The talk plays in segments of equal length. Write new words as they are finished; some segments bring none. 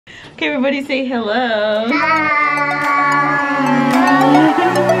Okay, everybody say hello.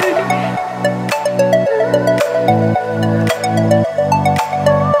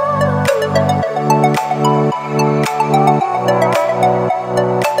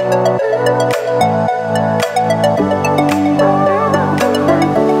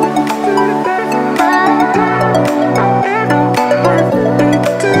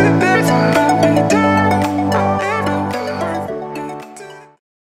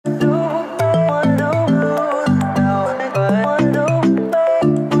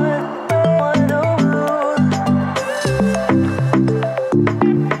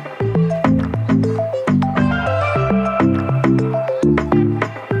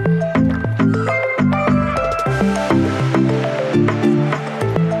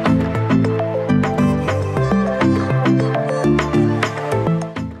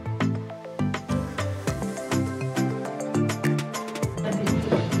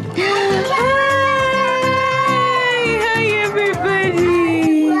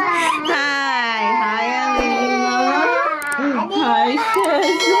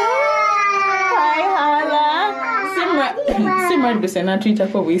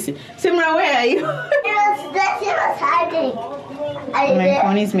 Simra, where are you? My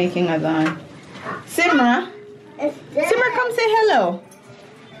pony's making a gun. Simra? Simra, come say hello.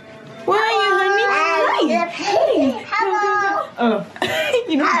 Where are you, honey? Hi. Hello. Oh,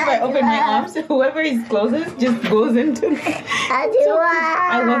 you know, if I open my arms, whoever is closest just goes into me.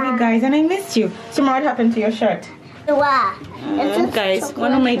 I love you guys and I missed you. Simra, what happened to your shirt? Guys,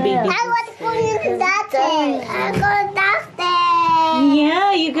 one of my babies. I want to go to the doctor. I go to the doctor.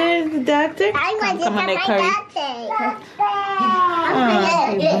 Yeah, you go to the doctor? I want to get my doctor.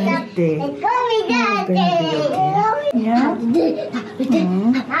 Yeah?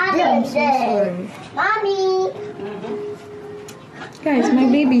 I'm so sorry. Mommy. Guys, my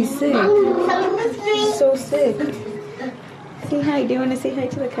baby's sick. She's so sick. Say hi. Do you want to say hi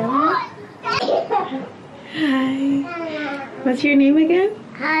to the camera? Hi. What's your name again?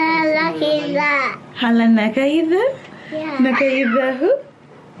 Hala Nakaida? Yeah. Nakaida who?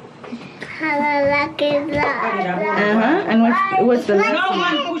 Hala And what's the last name? No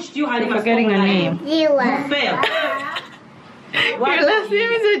one pushed you. I'm forgetting a name. Jiwa. Fail. Your last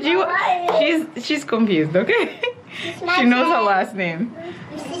name is a Jiwa. She's confused, okay? She knows her last name.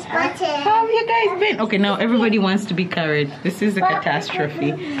 How have you guys been? Okay, now everybody wants to be carried. This is a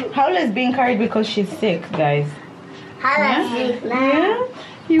catastrophe. Howla's being carried because she's sick, guys. Yeah?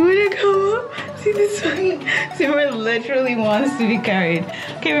 You wanna come up? See this one? Simra literally wants to be carried.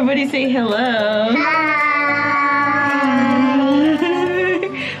 Okay, everybody say hello.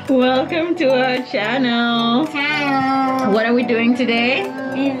 Welcome to our channel. What are we doing today?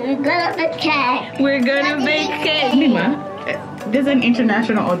 We're gonna bake cake. We're gonna bake cake. Mima, there's an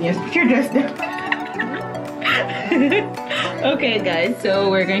international audience. Put your dress down. Okay, guys,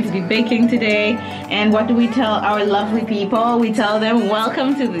 so we're going to be baking today. And what do we tell our lovely people? We tell them,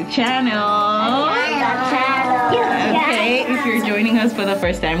 welcome to the channel. Okay, if you're joining us for the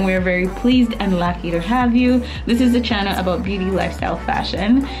first time, we're very pleased and lucky to have you. This is a channel about beauty, lifestyle,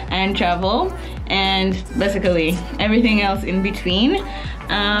 fashion, and travel, and basically everything else in between.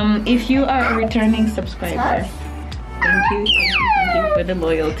 If you are a returning subscriber, thank you for the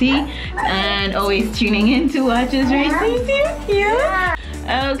loyalty and always tuning in to watch us race. Thank you. Yeah.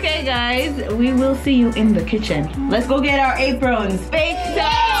 Okay, guys, we will see you in the kitchen. Let's go get our aprons. Bake time!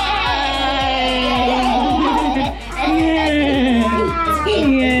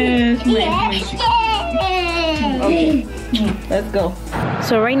 Yes. Okay, let's go.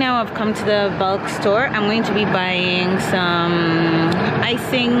 So right now I've come to the bulk store. I'm going to be buying some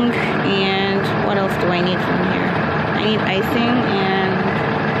icing and what else do I need from here? I need icing and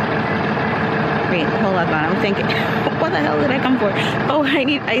wait, hold on, I'm thinking what the hell did I come for? Oh, I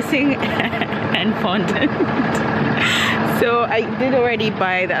need icing and fondant. So I did already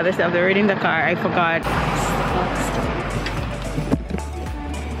buy the other stuff. They're already in the car. I forgot.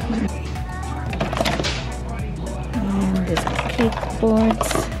 And there's cake boards.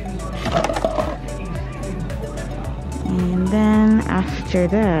 And then after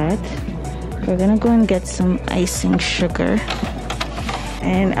that, we're gonna go and get some icing sugar.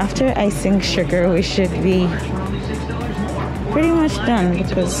 And after icing sugar, we should be pretty much done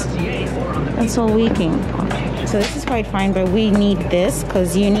because that's all we came for. So this is quite fine, but we need this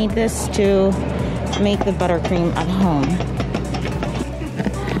because you need this to make the buttercream at home.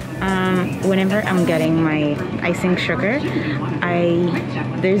 Whenever I'm getting my icing sugar,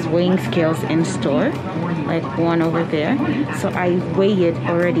 there's weighing scales in store, like one over there. So I weigh it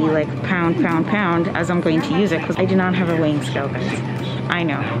already like pound as I'm going to use it because I do not have a weighing scale, guys. I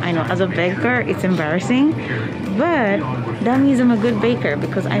know. As a baker, it's embarrassing, but that means I'm a good baker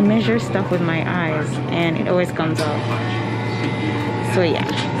because I measure stuff with my eyes and it always comes out. So yeah,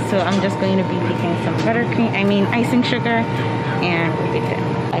 so I'm just going to be taking some icing sugar, and we'll be done.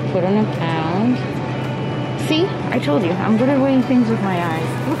 I put on a pound. See, I told you, I'm good at weighing things with my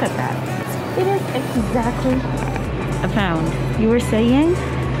eyes. Look at that. It is exactly a pound. You were saying?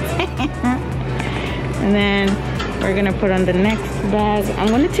 And then we're gonna put on the next bag. I'm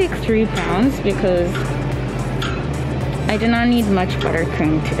gonna take 3 pounds because I do not need much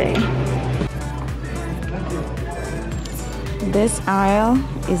buttercream today. This aisle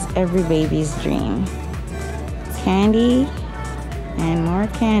is every baby's dream. Candy and more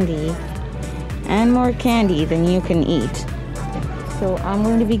candy and more candy than you can eat. So I'm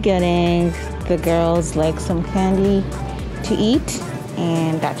going to be getting the girls like some candy to eat,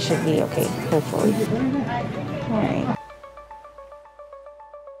 and that should be okay, hopefully. All right.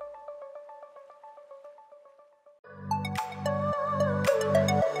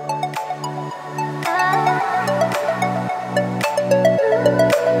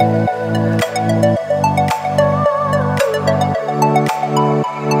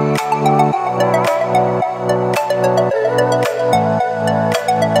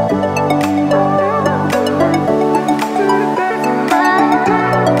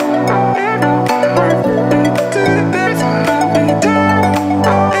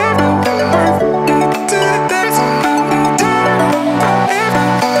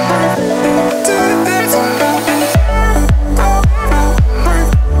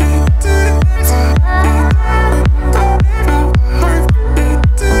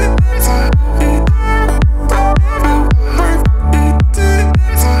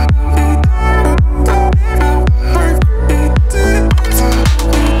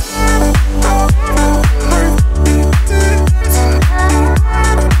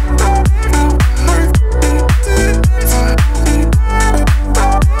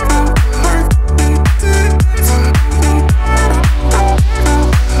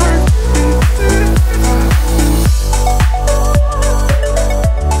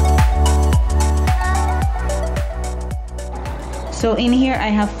 So in here I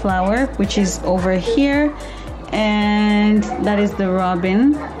have flour, which is over here, and that is the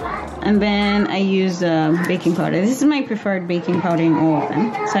robin. And then I use baking powder. This is my preferred baking powder in all of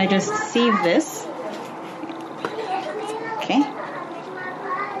them. So I just sieve this. Okay.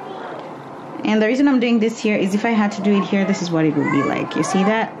 And the reason I'm doing this here is if I had to do it here, this is what it would be like. You see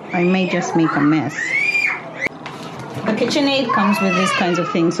that? I may just make a mess. The KitchenAid comes with these kinds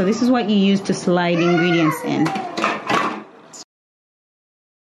of things. So this is what you use to slide ingredients in.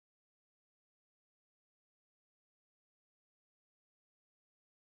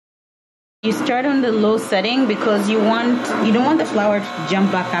 You start on the low setting because you don't want the flour to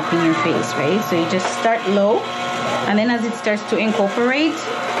jump back up in your face, right? So you just start low, and then as it starts to incorporate,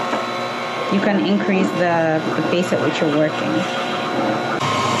 you can increase the pace at which you're working.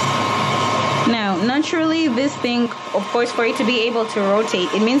 Now, naturally, this thing, of course, for it to be able to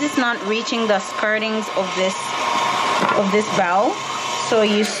rotate, it means it's not reaching the skirtings of this bowl. So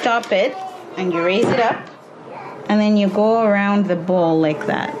you stop it and you raise it up, and then you go around the bowl like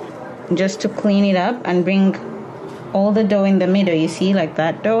that, just to clean it up and bring all the dough in the middle. You see, like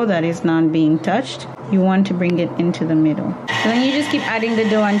that dough that is not being touched, you want to bring it into the middle. So then you just keep adding the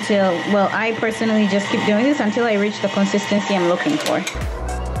dough until, well, I personally just keep doing this until I reach the consistency I'm looking for.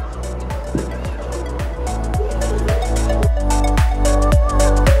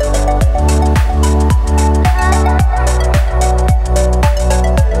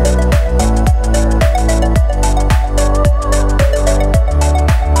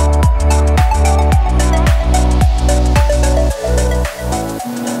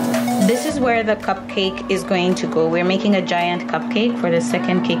 The cupcake is going to go. We're making a giant cupcake for the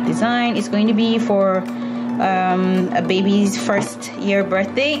second cake design. It's going to be for a baby's first year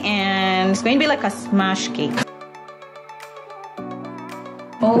birthday, and it's going to be like a smash cake.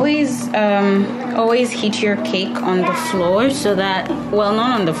 Always heat your cake on the floor so that, well,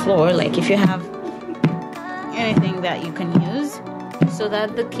 not on the floor, like if you have anything that you can use, so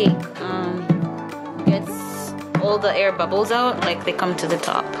that the cake gets all the air bubbles out, like they come to the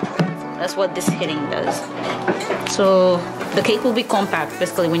top. That's what this hitting does. So the cake will be compact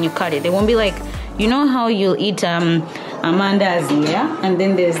basically when you cut it. They won't be like, you know how you'll eat Amanda's, yeah? And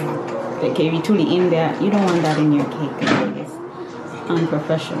then there's the kerituli in there. You don't want that in your cake. It's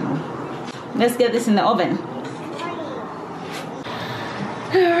unprofessional. Let's get this in the oven.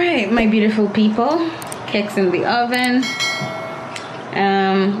 All right, my beautiful people. Cake's in the oven.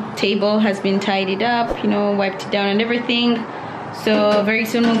 Table has been tidied up, you know, wiped it down and everything. So very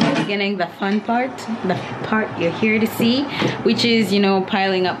soon we'll be beginning the fun part, the part you're here to see, which is, you know,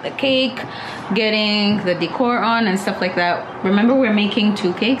 piling up the cake, getting the decor on and stuff like that. Remember, we're making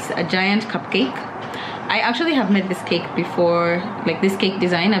 2 cakes, a giant cupcake. I actually have made this cake before, like this cake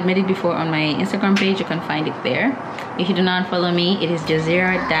design. I've made it before on my Instagram page. You can find it there. If you do not follow me, it is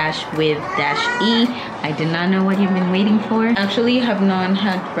𝓙𝓪𝓃𝓮𝓮𝓻𝓪. I did not know what you've been waiting for. Actually have not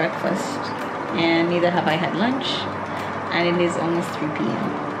had breakfast, and neither have I had lunch. And it is almost 3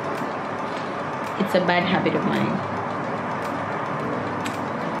 p.m. It's a bad habit of mine.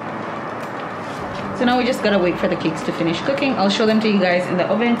 So now we just gotta wait for the cakes to finish cooking. I'll show them to you guys in the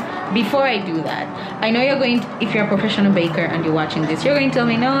oven. Before I do that, I know you're going to, if you're a professional baker and you're watching this, you're going to tell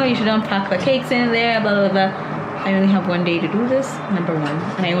me, no, you shouldn't pack the cakes in there, blah, blah, blah. I only have 1 day to do this, number 1.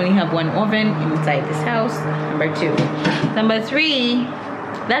 And I only have 1 oven inside this house, number 2. Number 3,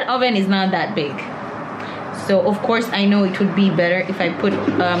 that oven is not that big. So of course I know it would be better if I put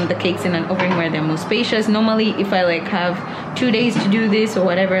the cakes in an oven where they're more spacious. Normally if I like have 2 days to do this or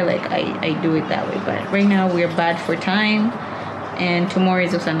whatever, like I do it that way. But right now we're bad for time, and tomorrow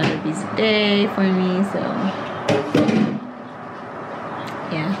is also another busy day for me, so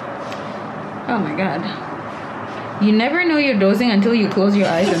yeah. Oh my god. You never know you're dozing until you close your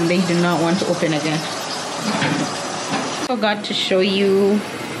eyes and they do not want to open again. I forgot to show you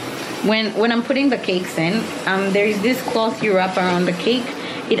when I'm putting the cakes in, there is this cloth you wrap around the cake.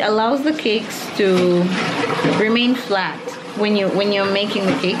 It allows the cakes to remain flat. When you're making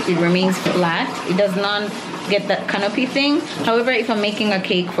the cake, it remains flat. It does not get that canopy thing. However, if I'm making a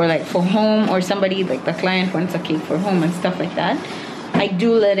cake for home, or somebody like the client wants a cake for home and stuff like that, I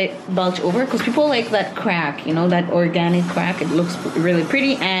do let it bulge over, because people like that crack, you know, that organic crack. It looks really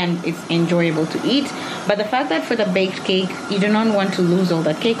pretty and it's enjoyable to eat. But the fact that for the baked cake, you do not want to lose all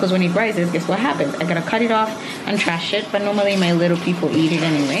that cake, because when it rises, guess what happens? I gotta cut it off and trash it. But normally my little people eat it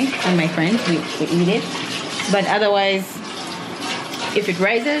anyway, and my friends, we eat it. But otherwise, if it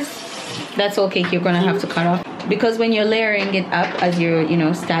rises, that's all cake you're gonna have to cut off. Because when you're layering it up, as you're, you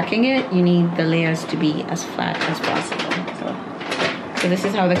know, stacking it, you need the layers to be as flat as possible. So this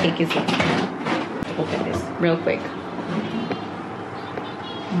is how the cake is looking. Open this real quick.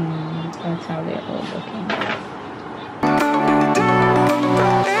 That's how they're all looking.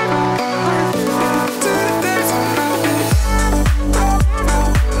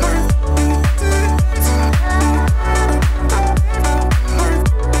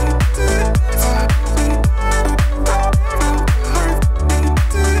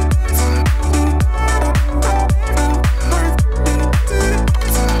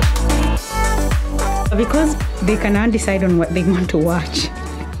 Because they cannot decide on what they want to watch.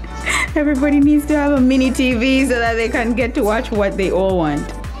 Everybody needs to have a mini TV so that they can get to watch what they all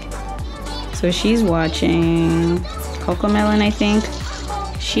want. So she's watching CoComelon, I think.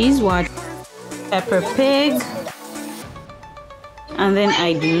 She's watching Peppa Pig. And then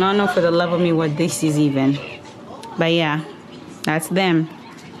I do not know for the love of me what this is even. But yeah, that's them.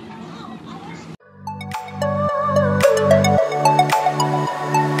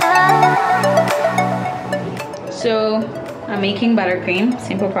 So I'm making buttercream,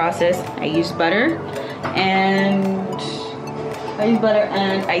 simple process. I use butter and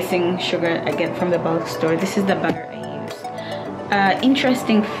icing sugar I get from the bulk store. This is the butter I use.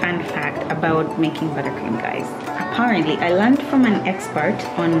 Interesting fun fact about making buttercream, guys. Apparently, I learned from an expert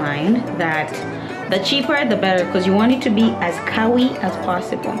online that the cheaper the better, because you want it to be as kawi as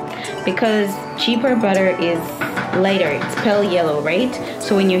possible, because cheaper butter is lighter, it's pale yellow, right?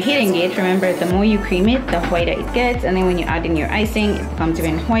 So when you're heating it, remember, the more you cream it, the whiter it gets, and then when you add in your icing, it becomes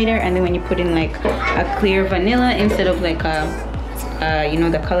even whiter. And then when you put in like a clear vanilla instead of like a you know,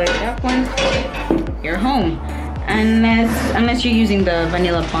 the colored dark one, you're home. Unless you're using the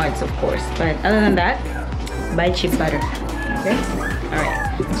vanilla parts, of course. But other than that, buy cheap butter. Okay, all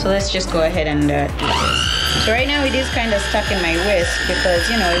right, so let's just go ahead and do this. So right now it is kind of stuck in my whisk because,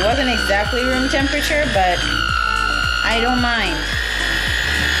 you know, it wasn't exactly room temperature, but I don't mind.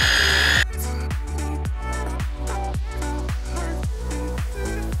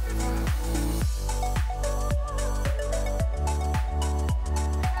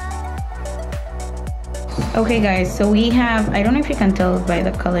 Okay guys, so we have, I don't know if you can tell by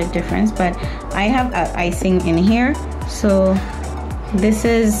the color difference, but I have icing in here. So this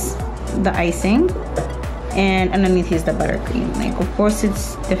is the icing and underneath is the buttercream. Like, of course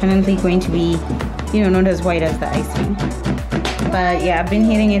it's definitely going to be, you know, not as white as the icing, but yeah, I've been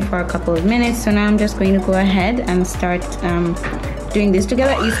heating it for a couple of minutes. So now I'm just going to go ahead and start doing this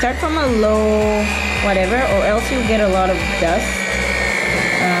together. You start from a low whatever, or else you'll get a lot of dust.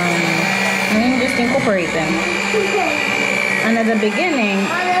 And then you just incorporate them. And at the beginning,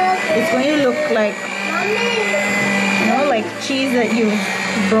 it's going to look like, you know, like cheese that you've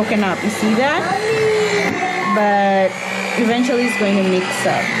broken up. You see that? But eventually it's going to mix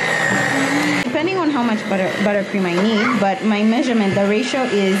up. Depending on how much buttercream I need, but my measurement, the ratio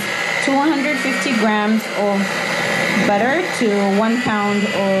is 250 grams of butter to 1 pound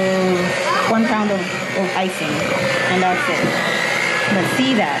of icing, and that's it. But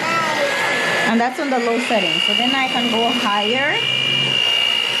see that? And that's on the low setting. So then I can go higher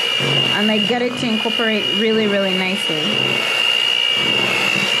and I get it to incorporate really, really nicely.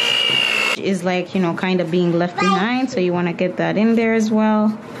 Is like, you know, kind of being left behind, so you want to get that in there as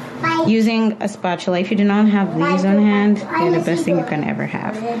well. Using a spatula. If you do not have these on hand, they're the best thing you can ever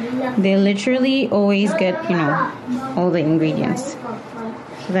have. They literally always get, you know, all the ingredients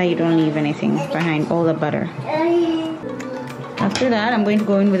so that you don't leave anything behind, all the butter. After that, I'm going to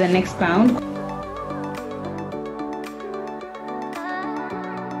go in with the next pound.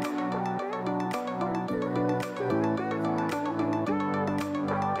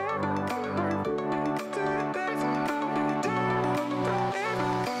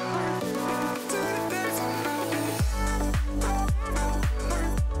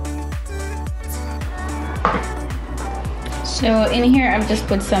 So in here I've just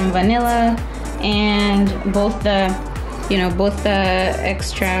put some vanilla and both the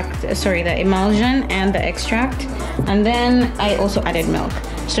extract, sorry, the emulsion and the extract, and then I also added milk.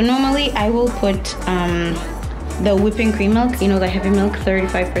 So normally I will put the whipping cream milk, you know, the heavy milk,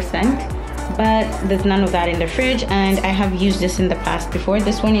 35%, but there's none of that in the fridge, and I have used this in the past before.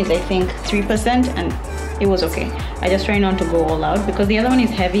 This one is, I think, 3%, and it was okay. I just try not to go all out because the other one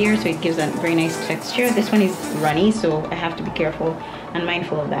is heavier, so it gives a very nice texture. This one is runny, so I have to be careful and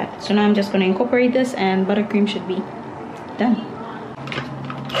mindful of that. So now I'm just going to incorporate this, and buttercream should be done.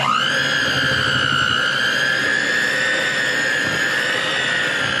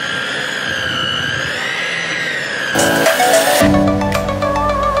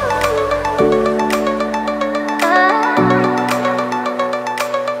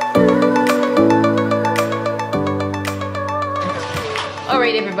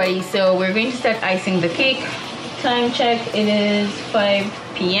 Alright everybody, so we're going to start icing the cake. Time check, it is 5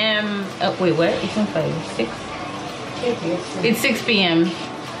 p.m. Oh wait, what? It's not 5, 6? It's 6 p.m.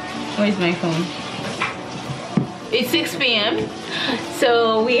 Where's my phone? It's 6 p.m.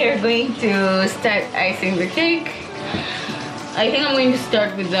 So we are going to start icing the cake. I think I'm going to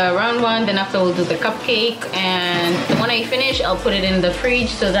start with the round one, then after we'll do the cupcake, and when I finish I'll put it in the fridge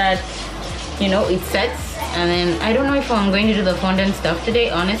so that, you know, it sets. And then I don't know if I'm going to do the fondant stuff today,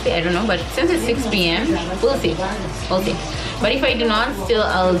 honestly, I don't know, but since it's 6 p.m. we'll see. But if I do not, still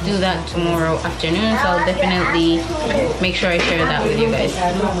I'll do that tomorrow afternoon, so I'll definitely make sure I share that with you guys.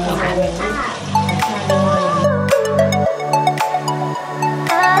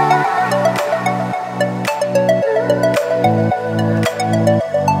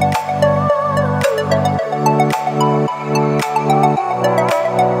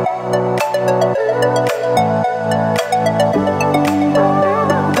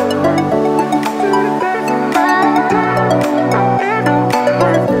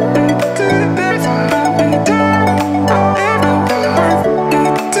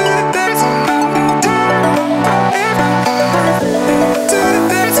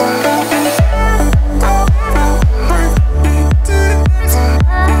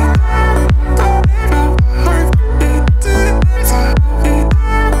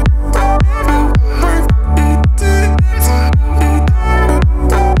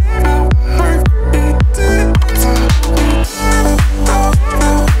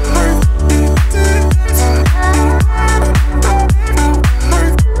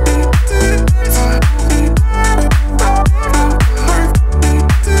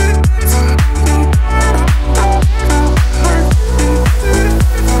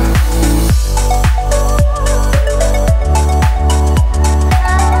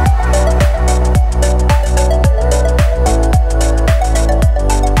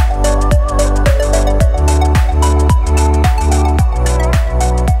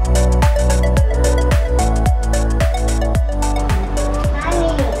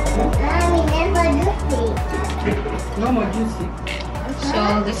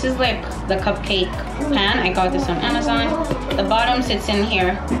 So this is like the cupcake pan. I got this on Amazon. The bottom sits in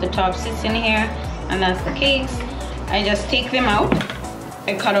here, the top sits in here, and that's the cakes. I just take them out,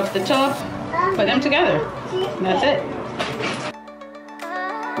 I cut off the top, put them together. That's it.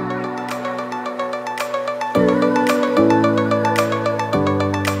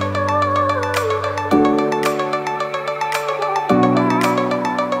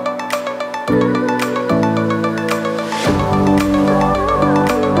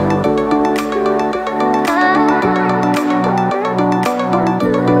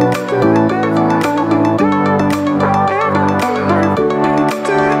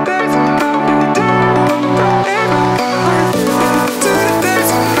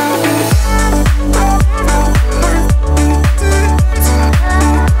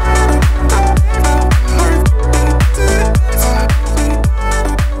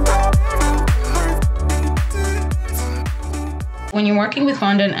 with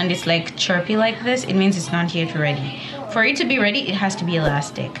fondant and it's like chirpy like this, it means it's not yet ready. For it to be ready, it has to be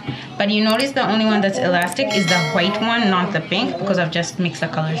elastic. But you notice the only one that's elastic is the white one, not the pink, because I've just mixed the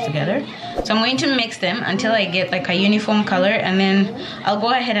colors together. So I'm going to mix them until I get like a uniform color, and then I'll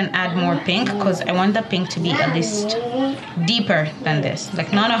go ahead and add more pink because I want the pink to be at least deeper than this.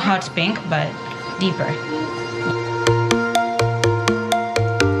 Like not a hot pink, but deeper.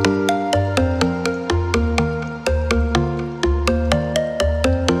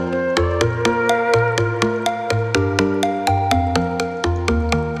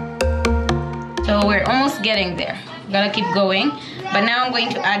 Getting there, gotta keep going. But now I'm going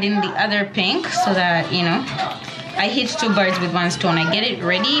to add in the other pink so that, you know, I hit two birds with one stone. I get it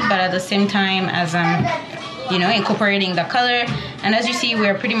ready, but at the same time as I'm, you know, incorporating the color. And as you see,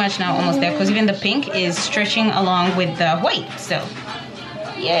 we're pretty much now almost there because even the pink is stretching along with the white. So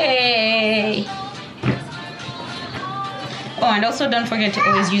yay. Oh, and also don't forget to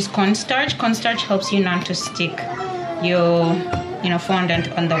always use cornstarch. Cornstarch helps you not to stick your, you know,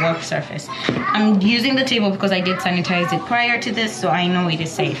 fondant on the work surface. I'm using the table because I did sanitize it prior to this, so I know it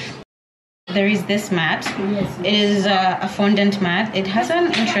is safe. There is this mat. It is a fondant mat. It has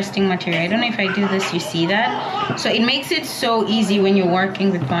an interesting material. I don't know if I do this, you see that? So it makes it so easy when you're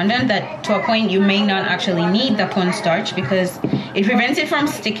working with fondant that to a point you may not actually need the cornstarch because it prevents it from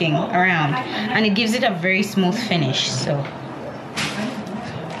sticking around and it gives it a very smooth finish. So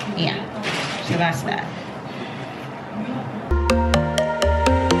yeah, so that's that.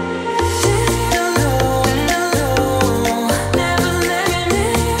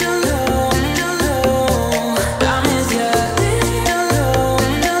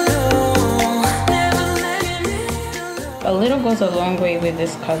 A little goes a long way with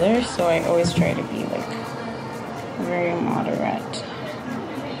this color, so I always try to be like very moderate.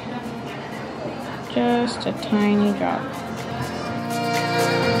 Just a tiny drop.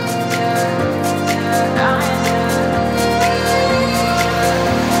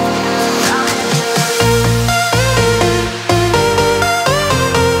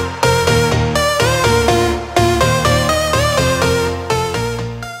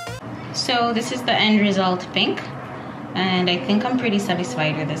 So this is the end result pink. And I think I'm pretty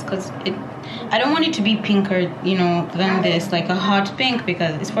satisfied with this because I don't want it to be pinker, you know, than this, like a hot pink,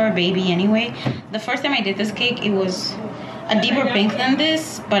 because it's for a baby anyway. The first time I did this cake, it was a deeper pink than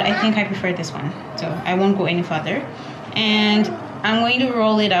this, but I think I prefer this one. So I won't go any further. And I'm going to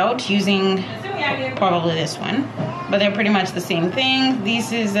roll it out using probably this one, but they're pretty much the same thing.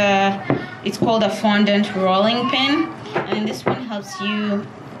 This is it's called a fondant rolling pin, and this one helps you,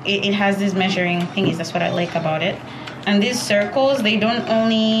 it has these measuring thingies. That's what I like about it. And these circles, they don't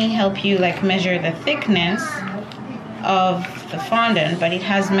only help you like measure the thickness of the fondant, but it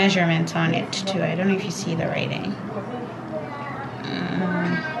has measurements on it too. I don't know if you see the writing.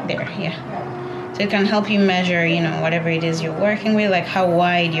 There, yeah. So it can help you measure, you know, whatever it is you're working with, like how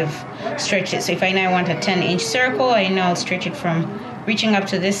wide you've stretched it. So if I now want a 10-inch circle, I know I'll stretch it from reaching up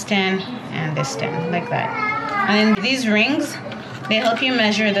to this 10 and this 10, like that. And then these rings, they help you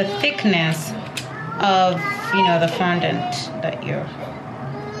measure the thickness of, you know, the fondant that you're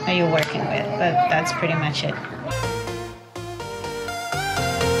working with. But that's pretty much it.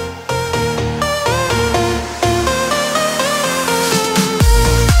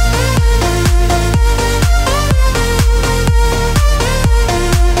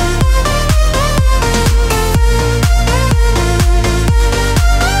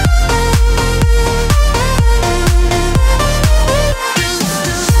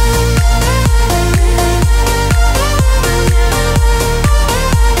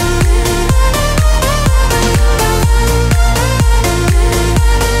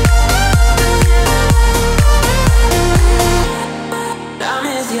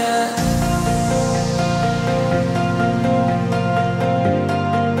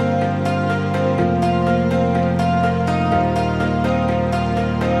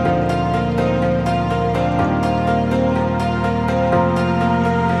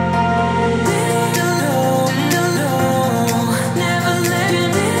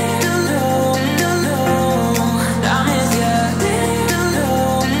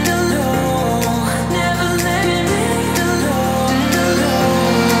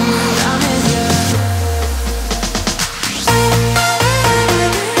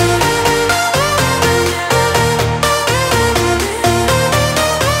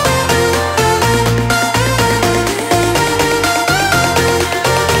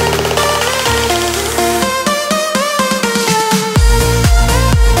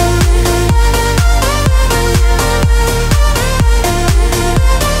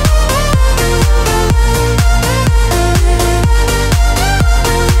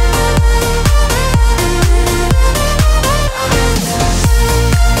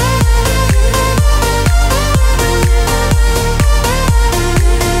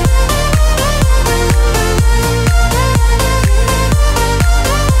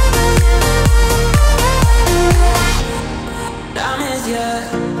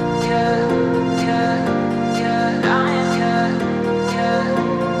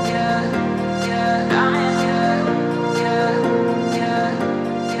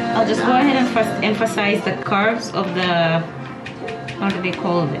 I'll just go ahead and first emphasize the curves of the, how do they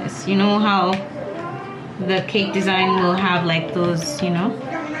call this? You know how the cake design will have like those, you know?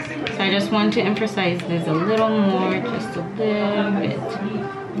 So I just want to emphasize this a little more, just a little bit.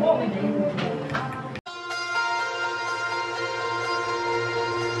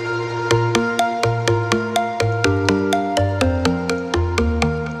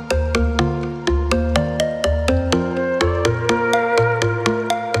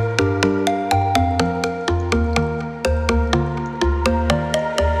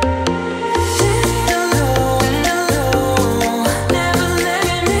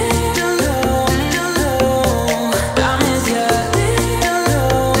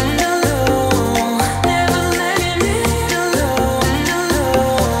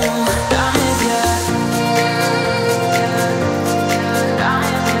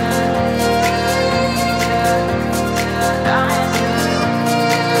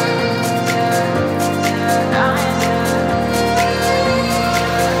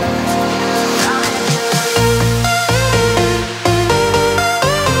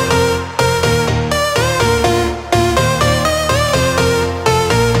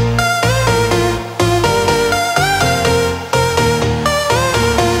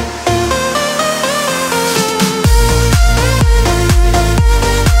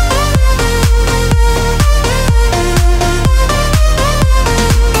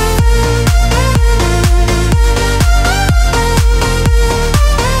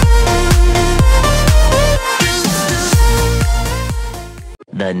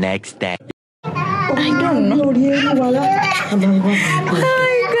 The next day. I don't know.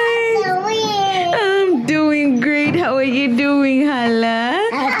 Hi guys. I'm doing great. How are you doing, Hala?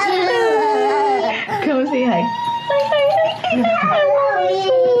 Come say hi.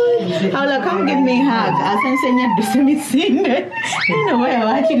 Hala, come give me a hug. I'll send you to some scene. You know why I'm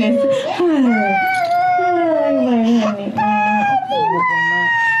watching this. Hi, my honey.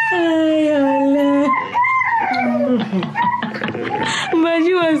 Hi, Hala. But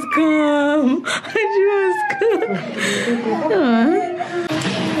you was calm.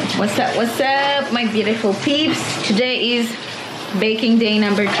 What's up? What's up, my beautiful peeps? Today is baking day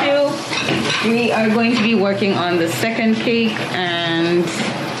number 2. We are going to be working on the second cake, and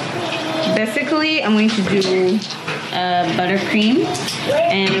basically I'm going to do buttercream,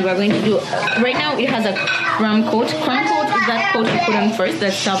 and we're going to do, right now it has a crumb coat. Crumb coat is that coat you put on first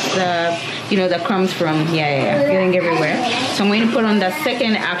that stops the, you know, the crumbs from getting everywhere. So I'm going to put on the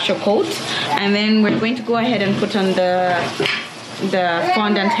second actual coat, and then we're going to go ahead and put on the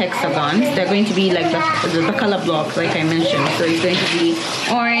fondant hexagons. They're going to be like the color blocks, like I mentioned. So it's going to be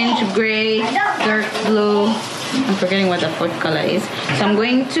orange, gray, dark blue. I'm forgetting what the fourth color is. So I'm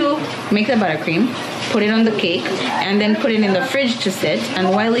going to make the buttercream, put it on the cake, and then put it in the fridge to sit. And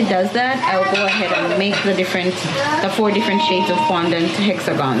while it does that, I'll go ahead and make the 4 different shades of fondant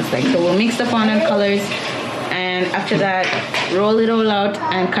hexagons. Like, so we'll mix the fondant colors, and after that, roll it all out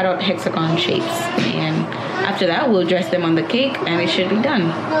and cut out hexagon shapes. And after that, we'll dress them on the cake, and it should be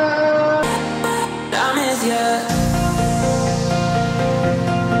done.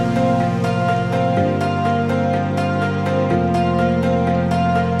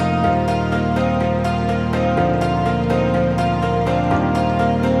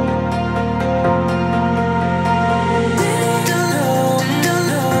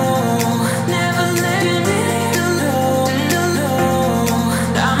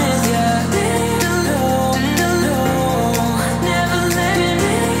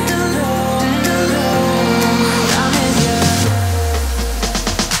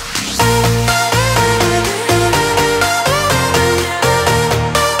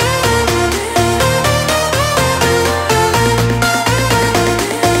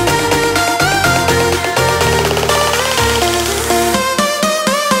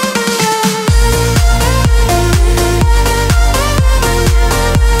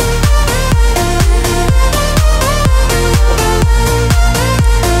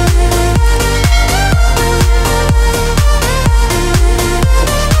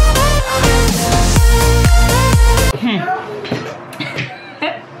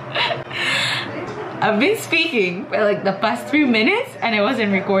 I've been speaking for like the past 3 minutes and I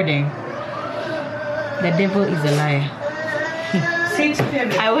wasn't recording. The devil is a liar.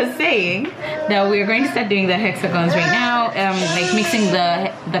 I was saying that we're going to start doing the hexagons right now, like mixing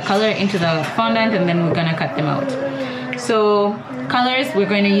the color into the fondant, and then we're gonna cut them out. So colors, we're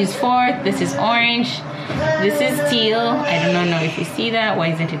going to use 4. This is orange. This is teal. I do not know if you see that. Why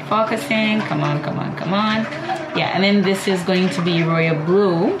isn't it focusing? Come on, come on, come on. Yeah, and then this is going to be royal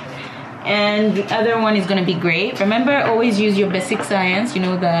blue. and the other one is gonna be gray. Remember, always use your basic science, you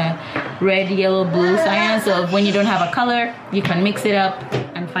know, the red, yellow, blue science of when you don't have a color, you can mix it up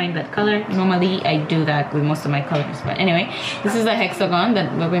and find that color. Normally I do that with most of my colors, but anyway, this is a hexagon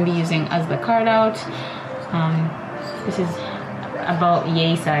that we're going to be using as the card out. This is about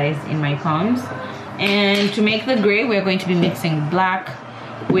yay size in my palms. And to make the gray, we're going to be mixing black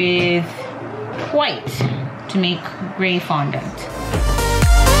with white to make gray fondant.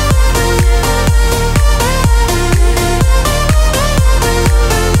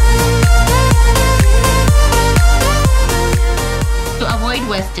 To avoid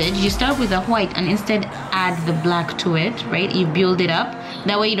wastage, you start with the white and instead add the black to it, right? You build it up.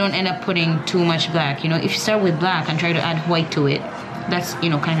 That way you don't end up putting too much black. You know, if you start with black and try to add white to it, that's, you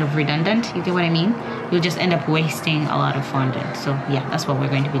know, kind of redundant. You get what I mean? You'll just end up wasting a lot of fondant. So yeah, that's what we're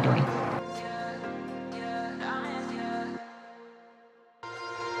going to be doing.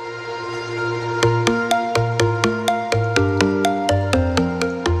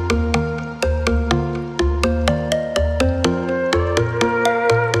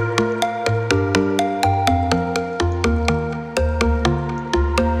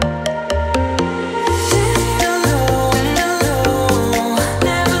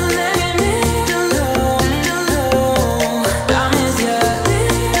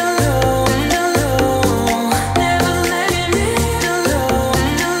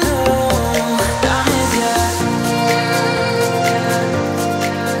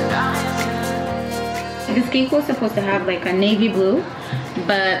 This cake was supposed to have like a navy blue,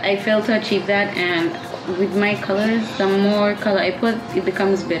 but I failed to achieve that, and with my colors, the more color I put, it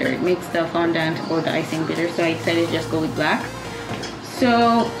becomes bitter. It makes the fondant or the icing bitter, so I decided to just go with black.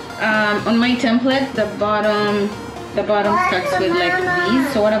 So on my template, the bottom starts with like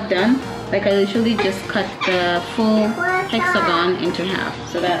these. So what I've done, like I literally just cut the full hexagon into half,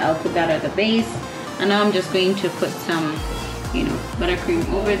 so that I'll put that at the base. And now I'm just going to put some, you know, buttercream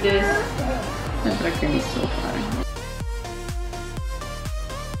over this. The buttercream is so far.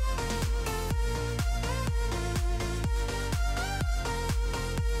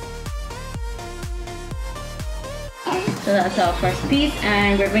 So that's our first piece,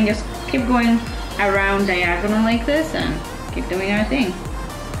 and we're going to just keep going around diagonal like this and keep doing our thing.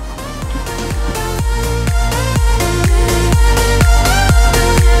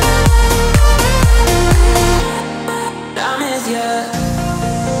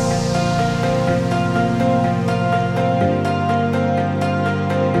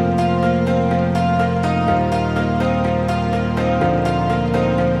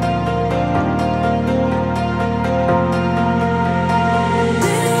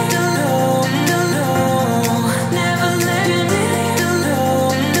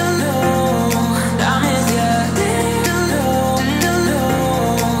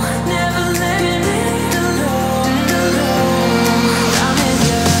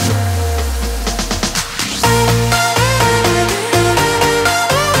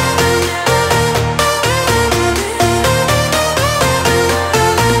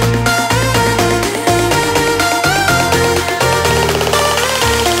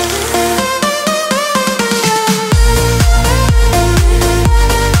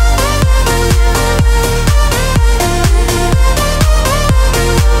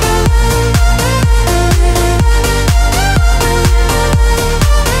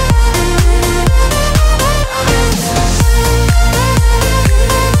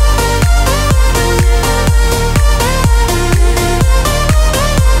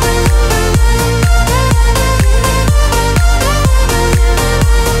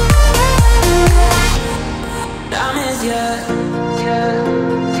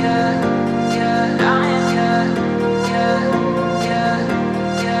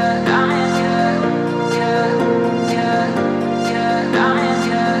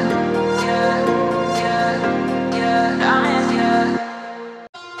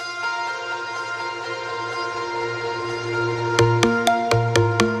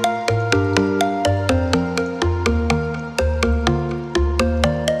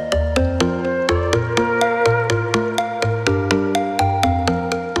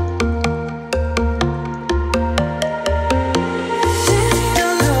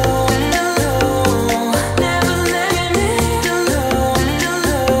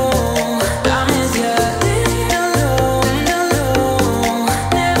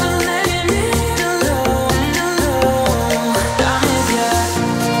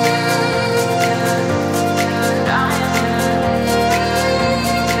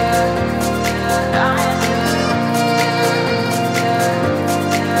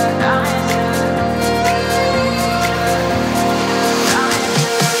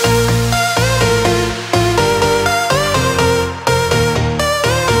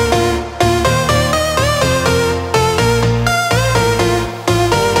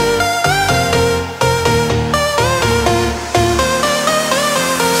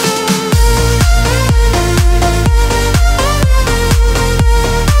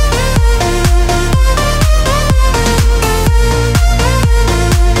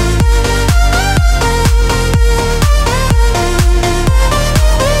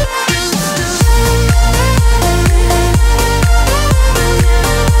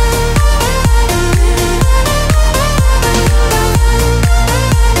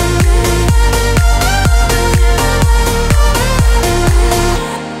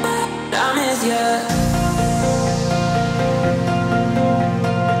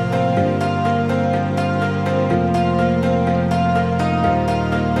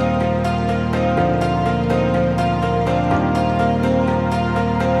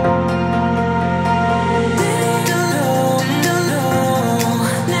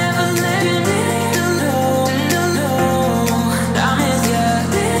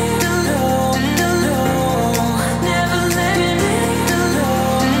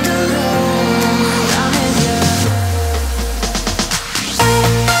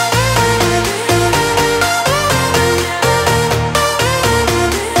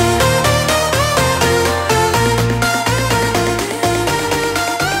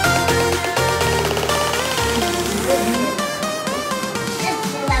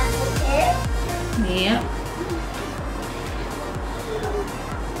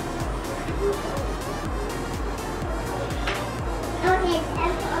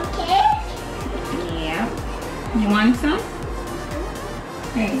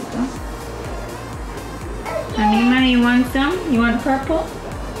 There you go. Amima, you want some? You want purple?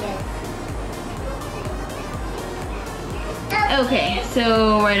 Okay,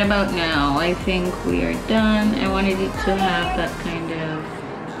 so right about now, I think we are done. I wanted it to have that kind of...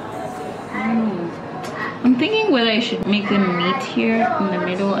 I'm thinking whether I should make them meet here in the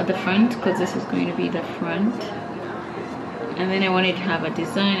middle at the front, because this is going to be the front. And then I wanted to have a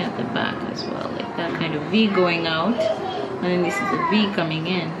design at the back as well, like that kind of V going out. And then this is a V coming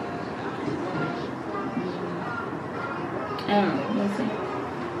in. I don't know, we'll see.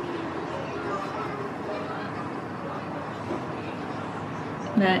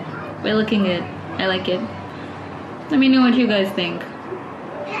 But we're looking good. I like it. Let me know what you guys think.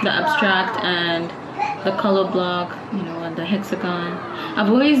 The abstract and the color block, you know, and the hexagon. I've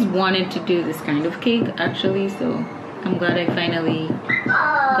always wanted to do this kind of cake actually, so I'm glad I finally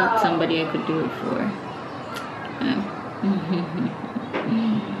got somebody I could do it for.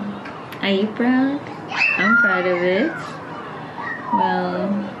 Are you proud? I'm proud of it. Well,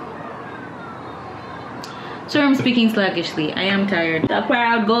 so I'm speaking sluggishly. I am tired. The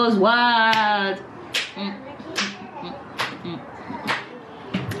crowd goes wild.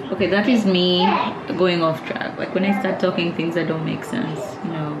 Okay, that is me going off track. Like when I start talking things that don't make sense,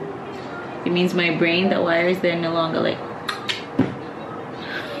 you know, it means my brain, the wires, they're no longer like.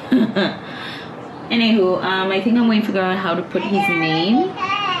 Anywho, I think I'm going to figure out how to put his name.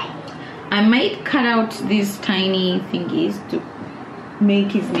 I might cut out these tiny thingies to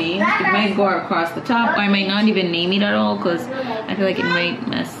make his name. It might go across the top, or I might not even name it at all because I feel like it might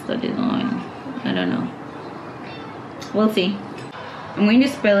mess the design. I don't know. We'll see. I'm going to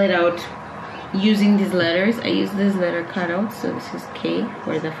spell it out using these letters. I use this letter cutout, so this is K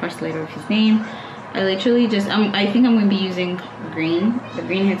for the first letter of his name. I literally just I think I'm going to be using the green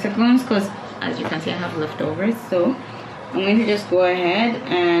hexagons because as you can see I have leftovers. So I'm going to just go ahead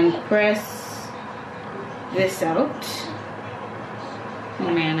and press this out.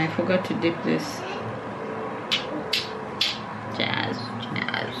 Oh man, I forgot to dip this. Jazz.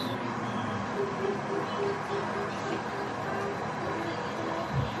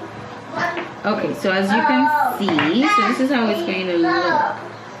 Okay, so as you can see, so this is how it's going to look.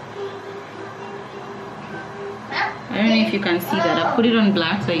 I don't know if you can see that. I put it on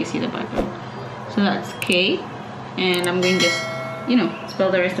black so you see the background. So that's K, and I'm going to just, you know, spell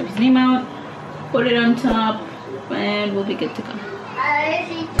the rest of his name out, put it on top, and we'll be good to go.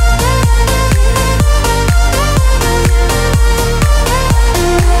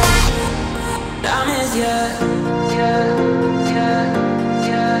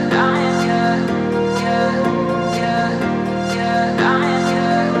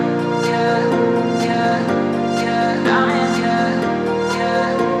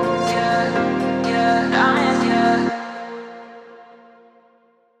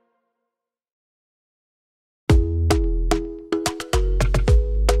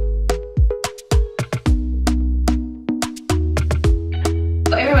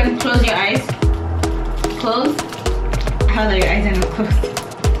 Close your eyes. Close. How are your eyes are not closed?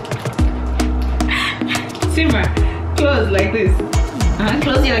 Simmer. Close like this.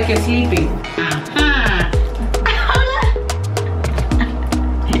 Close it like you're sleeping.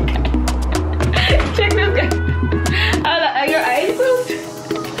 Check this guy. Are your eyes closed?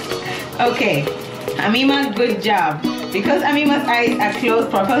 Okay. Amima, good job. Because Amik's eyes are closed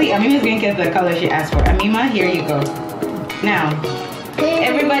properly, Amik's going to get the color she asked for. Amima, here you go. Now,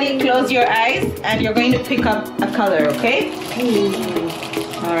 everybody close your eyes and you're going to pick up a color, okay?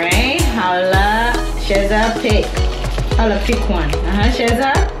 Alright, Hala, Sheza, pick. Hala, pick one.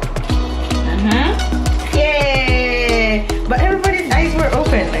 Sheza. Yay! But everybody's eyes were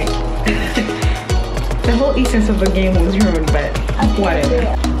open, like. The whole essence of the game was ruined, but whatever.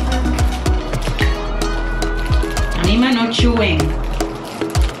 Anima, no chewing.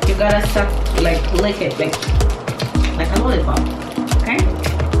 You gotta suck, like, lick it, like a lollipop. Okay?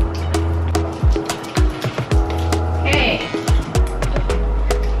 Hey.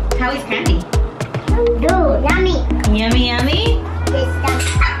 How is candy? Good, yummy. Yummy, yummy?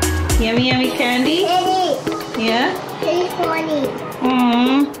 Yummy, yummy candy? Yeah? It's funny.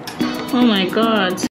 Aww. Oh my god.